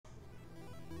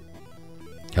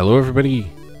Hello everybody,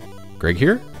 Greg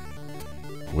here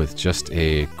with just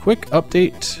a quick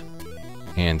update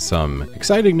and some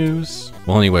exciting news.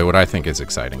 Well, anyway, what I think is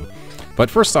exciting. But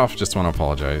first off, just want to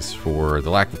apologize for the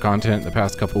lack of content the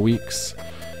past couple weeks.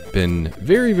 Been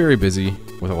very, very busy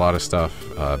with a lot of stuff.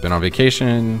 Been on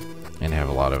vacation and have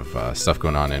a lot of stuff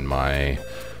going on in my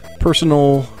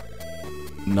personal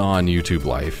non-YouTube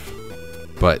life.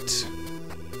 But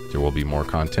there will be more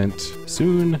content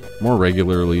soon, more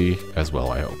regularly as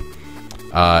well, I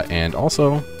hope. And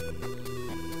also,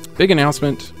 big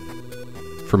announcement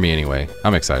for me anyway.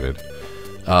 I'm excited.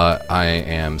 I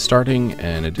am starting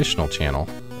an additional channel.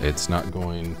 It's not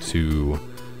going to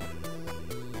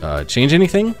change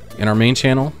anything in our main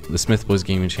channel. The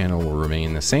SmithBoysGaming Channel will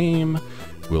remain the same.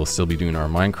 We'll still be doing our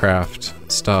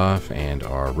Minecraft stuff and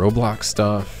our Roblox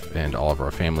stuff and all of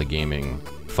our family gaming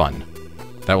fun.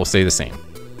 That will stay the same.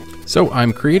 So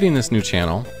I'm creating this new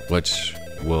channel, which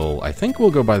I think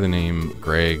will go by the name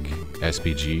Greg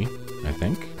SBG, I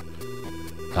think.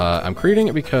 I'm creating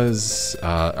it because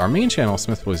our main channel,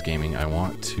 SmithBoysGaming, I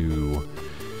want to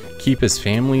keep as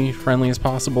family friendly as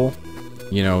possible.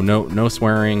 You know, no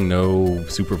swearing, no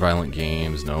super violent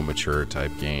games, no mature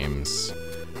type games,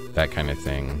 that kind of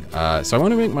thing. So I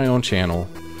want to make my own channel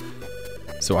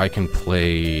so I can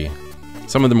play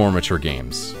some of the more mature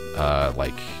games,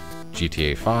 like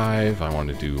GTA 5. I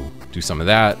want to do some of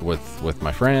that with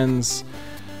my friends,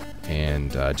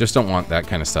 and just don't want that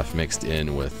kind of stuff mixed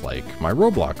in with like my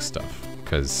Roblox stuff,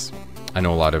 because I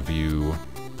know a lot of you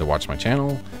that watch my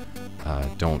channel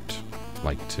don't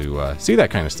like to see that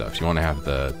kind of stuff. You want to have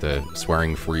the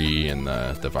swearing free and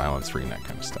the violence free and that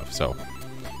kind of stuff. So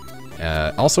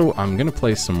also I'm gonna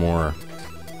play some more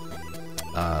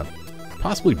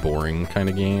possibly boring kind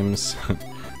of games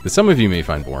that some of you may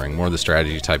find boring, more of the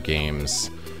strategy type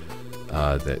games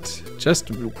that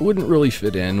just wouldn't really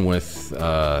fit in with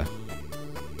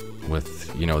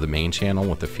you know, the main channel,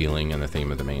 with the feeling and the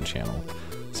theme of the main channel.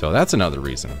 So that's another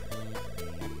reason.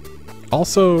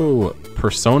 Also,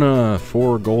 Persona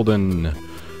 4 Golden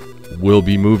will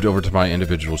be moved over to my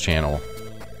individual channel,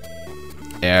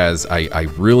 as I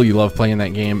really love playing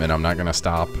that game and I'm not gonna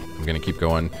stop. I'm gonna keep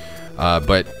going,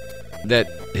 but that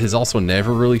has also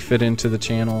never really fit into the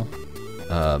channel.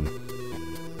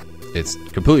 It's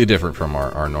completely different from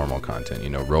our normal content, you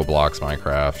know, Roblox,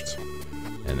 Minecraft,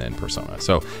 and then Persona.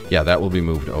 So yeah, that will be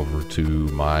moved over to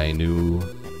my new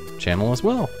channel as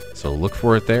well. So look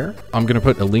for it there. I'm gonna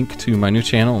put a link to my new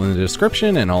channel in the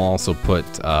description, and I'll also put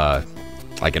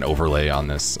like an overlay on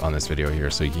this video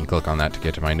here, so you can click on that to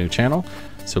get to my new channel.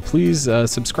 So please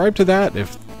subscribe to that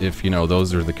if you know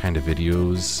those are the kind of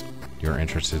videos you're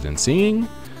interested in seeing.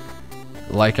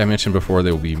 Like I mentioned before,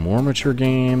 there will be more mature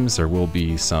games. There will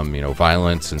be some, you know,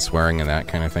 violence and swearing and that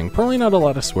kind of thing. Probably not a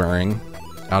lot of swearing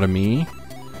out of me,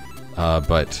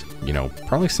 but you know,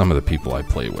 probably some of the people I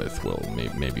play with will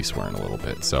maybe swearing a little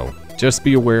bit. So just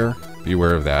be aware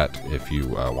of that if you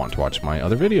want to watch my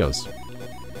other videos.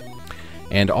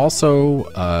 And also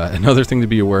another thing to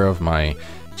be aware of, my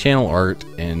channel art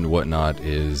and whatnot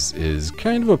is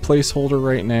kind of a placeholder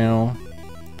right now.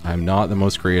 I'm not the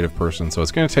most creative person, so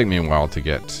it's going to take me a while to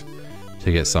get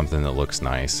something that looks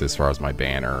nice as far as my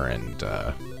banner and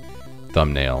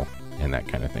thumbnail and that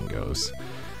kind of thing goes.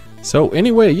 So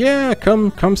anyway, yeah,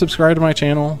 come subscribe to my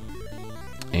channel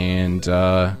and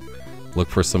look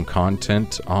for some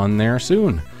content on there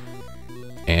soon.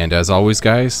 And as always,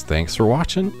 guys, thanks for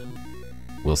watching.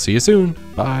 We'll see you soon.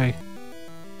 Bye.